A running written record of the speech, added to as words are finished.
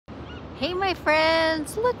Hey my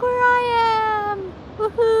friends, look where I am!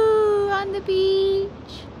 Woohoo! On the beach!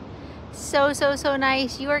 So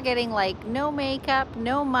nice. You are getting like no makeup,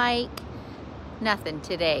 no mic, nothing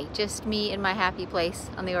today. Just me in my happy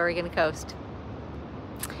place on the Oregon coast.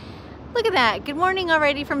 Look at that. Good morning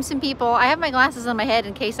already from some people. I have my glasses on my head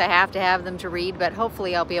in case I have to have them to read, but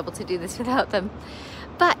hopefully I'll be able to do this without them.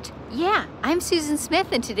 But yeah, I'm Susan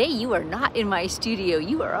Smith, and today you are not in my studio.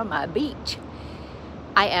 You are on my beach.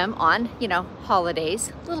 I am on,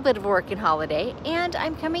 holidays, a little bit of a working holiday, and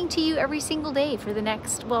I'm coming to you every single day for the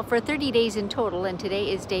next, for 30 days in total, and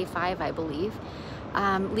today is day 5, I believe,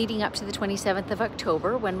 leading up to the 27th of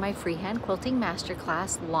October when my freehand quilting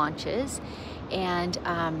masterclass launches. And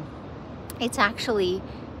it's actually,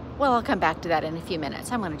 I'll come back to that in a few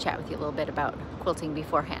minutes. I'm going to chat with you a little bit about quilting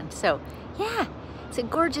beforehand. So yeah, it's a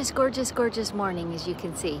gorgeous, gorgeous, gorgeous morning, as you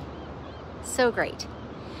can see. So great.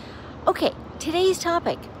 Okay, today's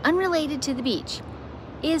topic, unrelated to the beach,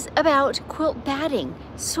 is about quilt batting.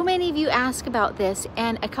 So many of you ask about this,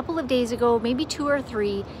 and a couple of days ago, maybe 2 or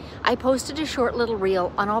 3, I posted a short little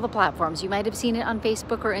reel on all the platforms. You might have seen it on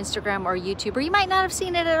Facebook or Instagram or YouTube, or you might not have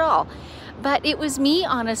seen it at all. But it was me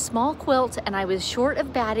on a small quilt, and I was short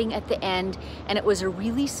of batting at the end, and it was a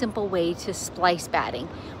really simple way to splice batting.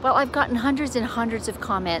 Well, I've gotten hundreds and hundreds of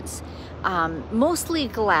comments, mostly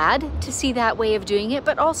glad to see that way of doing it,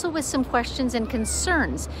 but also with some questions and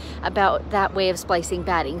concerns about that way of splicing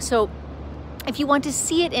batting. So if you want to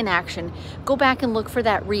see it in action, go back and look for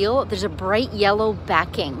that reel. There's a bright yellow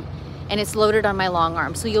backing, and it's loaded on my long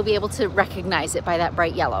arm, so you'll be able to recognize it by that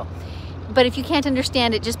bright yellow. But if you can't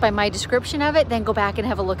understand it just by my description of it, then go back and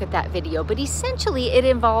have a look at that video. But essentially it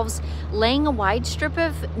involves laying a wide strip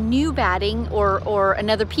of new batting or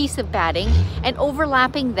another piece of batting and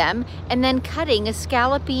overlapping them, and then cutting a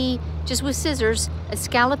scallopy, just with scissors, a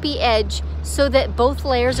scallopy edge so that both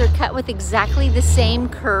layers are cut with exactly the same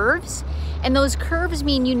curves. And those curves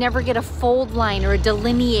mean you never get a fold line or a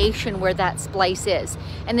delineation where that splice is.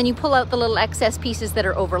 And then you pull out the little excess pieces that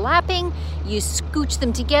are overlapping, you scooch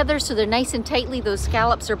them together so they're nice and tightly, those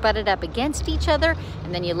scallops are butted up against each other,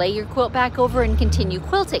 and then you lay your quilt back over and continue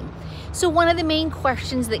quilting. So one of the main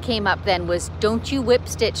questions that came up then was, don't you whip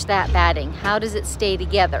stitch that batting? How does it stay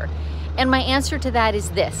together? And my answer to that is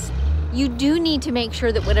this. You do need to make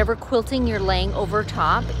sure that whatever quilting you're laying over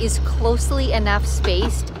top is closely enough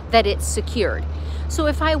spaced that it's secured. So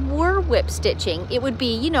if I were whip stitching, it would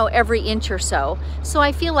be, every inch or so. So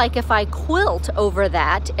I feel like if I quilt over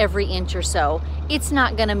that every inch or so, it's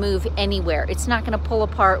not gonna move anywhere. It's not gonna pull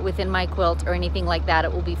apart within my quilt or anything like that.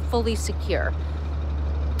 It will be fully secure.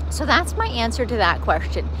 So that's my answer to that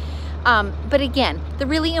question. But again, the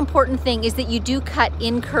really important thing is that you do cut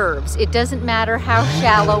in curves. It doesn't matter how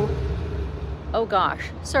shallow. Oh gosh,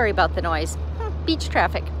 sorry about the noise. Beach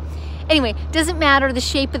traffic. Anyway, doesn't matter the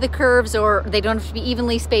shape of the curves, or they don't have to be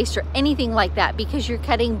evenly spaced or anything like that, because you're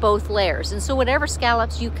cutting both layers. And so whatever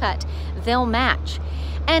scallops you cut, they'll match.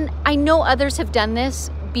 And I know others have done this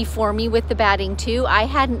before me with the batting too. I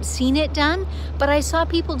hadn't seen it done, but I saw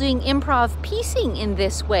people doing improv piecing in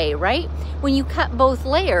this way, right? When you cut both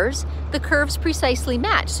layers, the curves precisely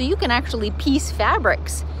match. So you can actually piece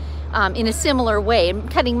fabrics in a similar way, and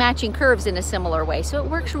cutting matching curves in a similar way. So it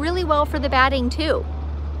works really well for the batting too.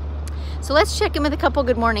 So let's check in with a couple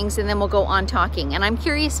good mornings, and then we'll go on talking. And I'm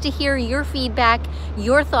curious to hear your feedback,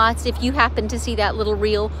 your thoughts, if you happen to see that little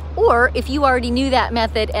reel, or if you already knew that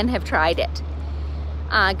method and have tried it.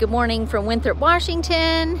 Good morning from Winthrop,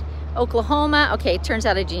 Washington, Oklahoma. Okay, turns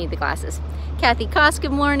out I do need the glasses. Kathy Koss,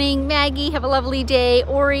 good morning. Maggie, have a lovely day.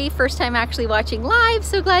 Ori, first time actually watching live,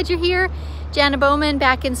 so glad you're here. Jana Bowman,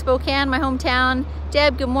 back in Spokane, my hometown.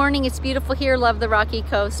 Deb, good morning. It's beautiful here. Love the Rocky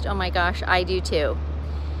Coast. Oh my gosh, I do too.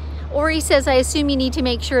 Ori says, I assume you need to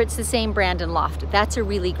make sure it's the same brand and loft. That's a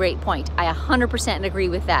really great point. I 100% agree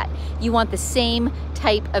with that. You want the same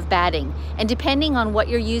type of batting. And depending on what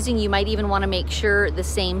you're using, you might even want to make sure the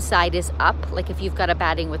same side is up, like if you've got a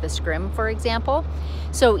batting with a scrim, for example.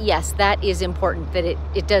 So yes, that is important, that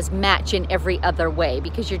it does match in every other way,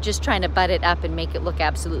 because you're just trying to butt it up and make it look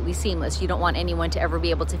absolutely seamless. You don't want anyone to ever be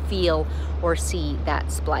able to feel or see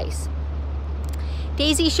that splice.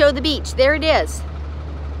 Daisy, show the beach. There it is.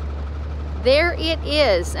 There it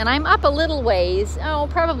is, and I'm up a little ways,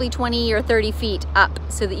 probably 20 or 30 feet up,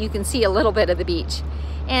 so that you can see a little bit of the beach.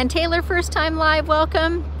 And Taylor, first time live,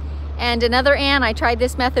 welcome. And another Ann, I tried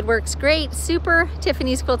this method, works great, super.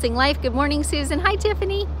 Tiffany's Quilting Life, good morning, Susan. Hi,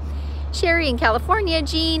 Tiffany. Sherry in California,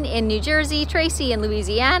 Jean in New Jersey, Tracy in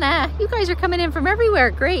Louisiana. You guys are coming in from everywhere,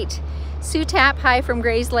 great. Sue Tapp, hi from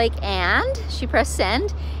Grays Lake, and she pressed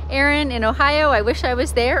send. Erin in Ohio, I wish I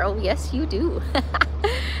was there. Oh, yes, you do.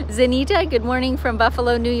 Zanita, good morning from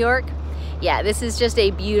Buffalo, New York. Yeah, this is just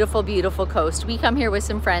a beautiful, beautiful coast. We come here with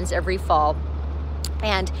some friends every fall.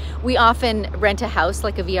 And we often rent a house,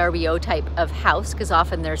 like a VRBO type of house, because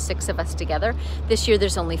often there's 6 of us together. This year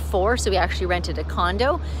there's only 4, so we actually rented a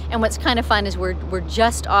condo. And what's kind of fun is we're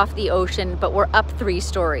just off the ocean, but we're up 3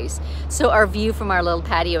 stories. So our view from our little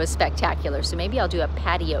patio is spectacular. So maybe I'll do a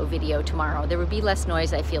patio video tomorrow. There would be less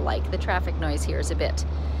noise, I feel like. The traffic noise here is a bit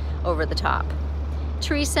over the top.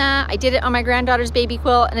 Teresa, I did it on my granddaughter's baby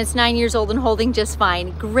quilt, and it's 9 years old and holding just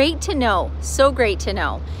fine. Great to know, so great to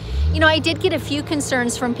know. You know, I did get a few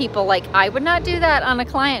concerns from people like, I would not do that on a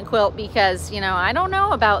client quilt because, you know, I don't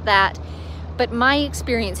know about that. But my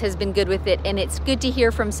experience has been good with it, and it's good to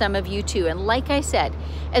hear from some of you too. And like I said,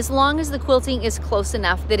 as long as the quilting is close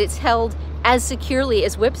enough that it's held as securely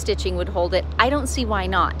as whip stitching would hold it, I don't see why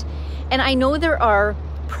not. And I know there are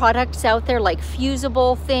products out there like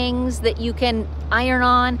fusible things that you can iron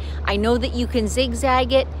on. I know that you can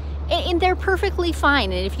zigzag it, and they're perfectly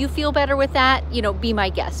fine. And if you feel better with that, you know, be my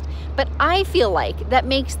guest. But I feel like that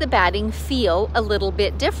makes the batting feel a little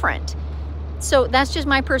bit different. So that's just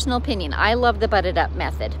my personal opinion. I love the butted up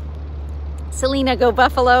method. Selena, go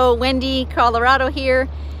Buffalo. Wendy, Colorado here.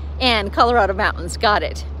 And Colorado Mountains, got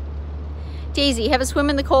it. Daisy, have a swim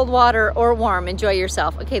in the cold water or warm, enjoy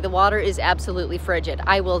yourself. Okay, the water is absolutely frigid.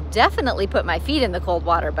 I will definitely put my feet in the cold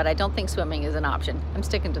water, but I don't think swimming is an option. I'm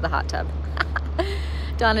sticking to the hot tub.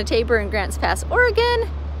 Donna Tabor in Grants Pass, Oregon.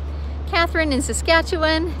 Catherine in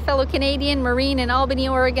Saskatchewan, fellow Canadian, Maureen in Albany,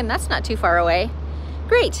 Oregon. That's not too far away.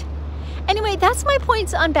 Great. Anyway, that's my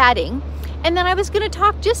points on batting. And then I was going to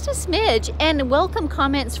talk just a smidge and welcome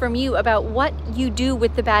comments from you about what you do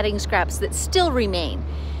with the batting scraps that still remain.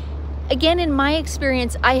 Again, in my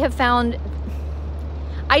experience, I have found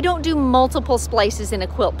I don't do multiple splices in a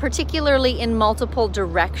quilt, particularly in multiple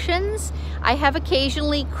directions. I have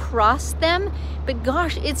occasionally crossed them, but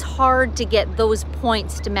gosh, it's hard to get those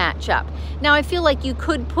points to match up. Now, I feel like you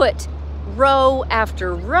could put row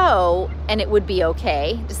after row and it would be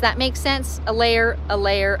okay. Does that make sense? A layer, a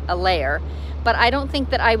layer, a layer. But I don't think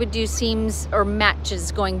that I would do seams or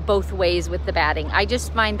matches going both ways with the batting. I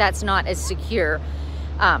just find that's not as secure,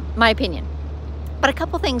 my opinion. But a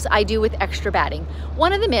couple things I do with extra batting.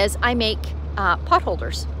 One of them is I make pot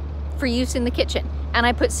holders for use in the kitchen, and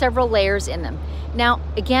I put several layers in them. Now,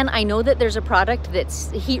 again, I know that there's a product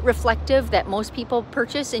that's heat reflective that most people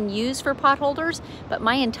purchase and use for pot holders, but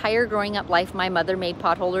my entire growing up life, my mother made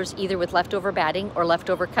pot holders either with leftover batting or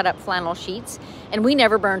leftover cut up flannel sheets, and we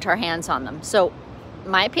never burnt our hands on them. So,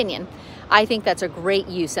 my opinion, I think that's a great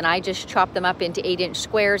use, and I just chop them up into 8-inch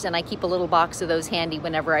squares, and I keep a little box of those handy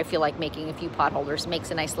whenever I feel like making a few pot holders.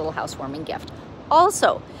 Makes a nice little housewarming gift.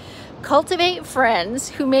 Also, cultivate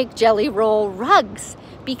friends who make jelly roll rugs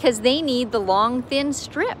because they need the long, thin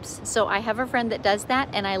strips. So I have a friend that does that,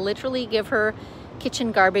 and I literally give her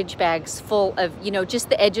kitchen garbage bags full of, you know, just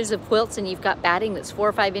the edges of quilts, and you've got batting that's 4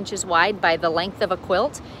 or 5 inches wide by the length of a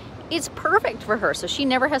quilt. It's perfect for her, so she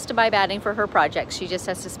never has to buy batting for her projects. She just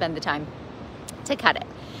has to spend the time to cut it.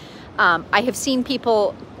 I have seen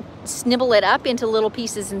people snibble it up into little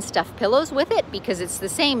pieces and stuff pillows with it because it's the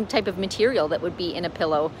same type of material that would be in a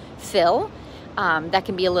pillow fill. That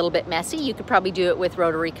can be a little bit messy. You could probably do it with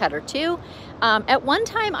rotary cutter too. At one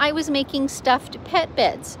time I was making stuffed pet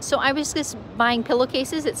beds. So I was just buying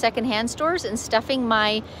pillowcases at secondhand stores and stuffing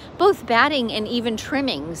my both batting and even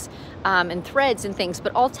trimmings and threads and things,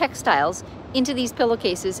 but all textiles, into these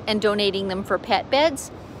pillowcases and donating them for pet beds.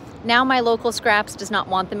 Now my local scraps does not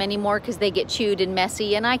want them anymore because they get chewed and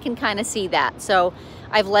messy, and I can kind of see that. So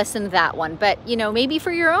I've lessened that one, but you know, maybe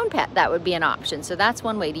for your own pet, that would be an option. So that's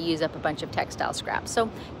one way to use up a bunch of textile scraps.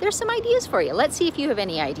 So there's some ideas for you. Let's see if you have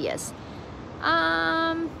any ideas.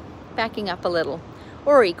 Backing up a little.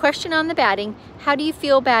 Ori, question on the batting. How do you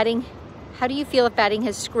feel batting? How do you feel if batting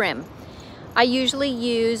has scrim? I usually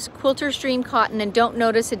use Quilter Stream cotton and don't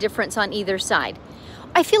notice a difference on either side.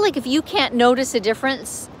 I feel like if you can't notice a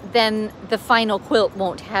difference, then the final quilt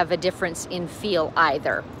won't have a difference in feel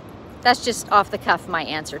either. That's just off the cuff my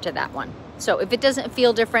answer to that one. So if it doesn't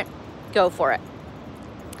feel different, go for it.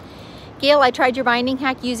 Gail, I tried your binding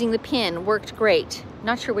hack using the pin, worked great.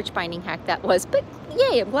 Not sure which binding hack that was, but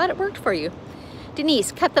yay, I'm glad it worked for you.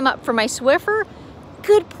 Denise, cut them up for my Swiffer.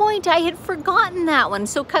 Good point, I had forgotten that one.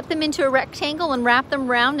 So cut them into a rectangle and wrap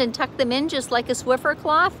them around and tuck them in just like a Swiffer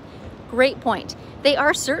cloth. Great point. They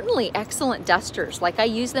are certainly excellent dusters. Like I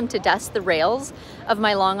use them to dust the rails of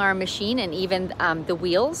my long arm machine and even the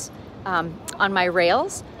wheels on my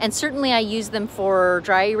rails. And certainly I use them for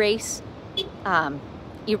dry erase,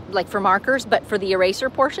 like for markers, but for the eraser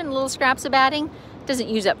portion, little scraps of batting, Doesn't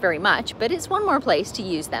use up very much, but it's one more place to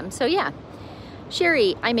use them. So yeah.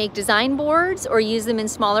 Sherry, I make design boards or use them in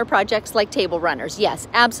smaller projects like table runners. Yes,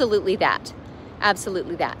 absolutely that.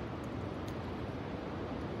 Absolutely that.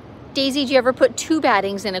 Daisy, do you ever put 2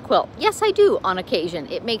 battings in a quilt? Yes, I do on occasion.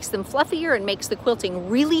 It makes them fluffier and makes the quilting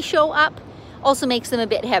really show up. Also makes them a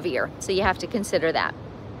bit heavier, so you have to consider that.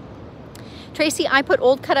 Tracy, I put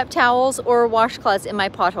old cut up towels or washcloths in my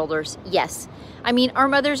pot holders. Yes. I mean, our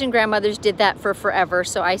mothers and grandmothers did that for forever,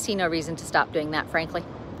 so I see no reason to stop doing that, frankly.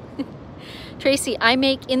 Tracy, I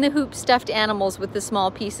make in the hoop stuffed animals with the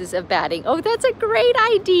small pieces of batting. Oh, that's a great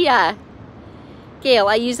idea. Gail,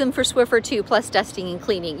 I use them for Swiffer too, plus dusting and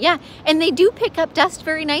cleaning. Yeah, and they do pick up dust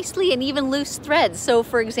very nicely and even loose threads. So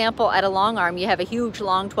for example, at a long arm, you have a huge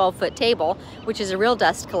long 12-foot table, which is a real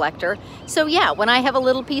dust collector. So yeah, when I have a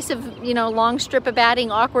little piece of, you know, long strip of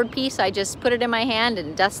batting, awkward piece, I just put it in my hand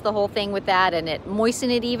and dust the whole thing with that, and it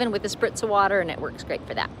moisten it even with a spritz of water, and it works great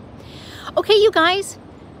for that. Okay, you guys,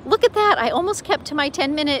 look at that. I almost kept to my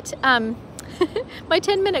 10-minute my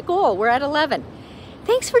 10-minute goal. We're at 11.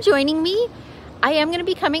 Thanks for joining me. I am going to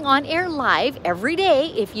be coming on air live every day,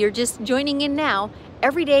 if you're just joining in now,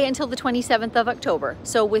 every day until the 27th of October.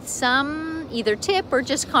 So with some either tip or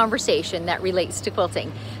just conversation that relates to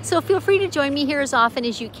quilting. So feel free to join me here as often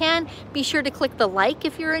as you can. Be sure to click the like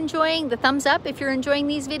if you're enjoying, the thumbs up if you're enjoying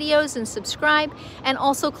these videos, and subscribe. And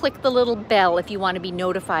also click the little bell if you want to be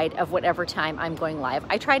notified of whatever time I'm going live.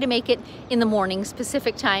 I try to make it in the morning,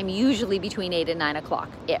 Pacific time, usually between 8 and 9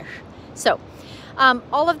 o'clock-ish. So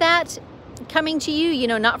all of that coming to you, you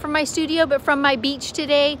know, not from my studio, but from my beach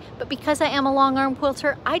today. But because I am a long arm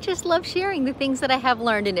quilter, I just love sharing the things that I have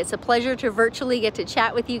learned, and it's a pleasure to virtually get to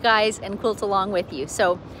chat with you guys and quilt along with you.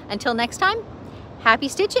 So until next time, happy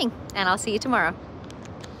stitching, and I'll see you tomorrow.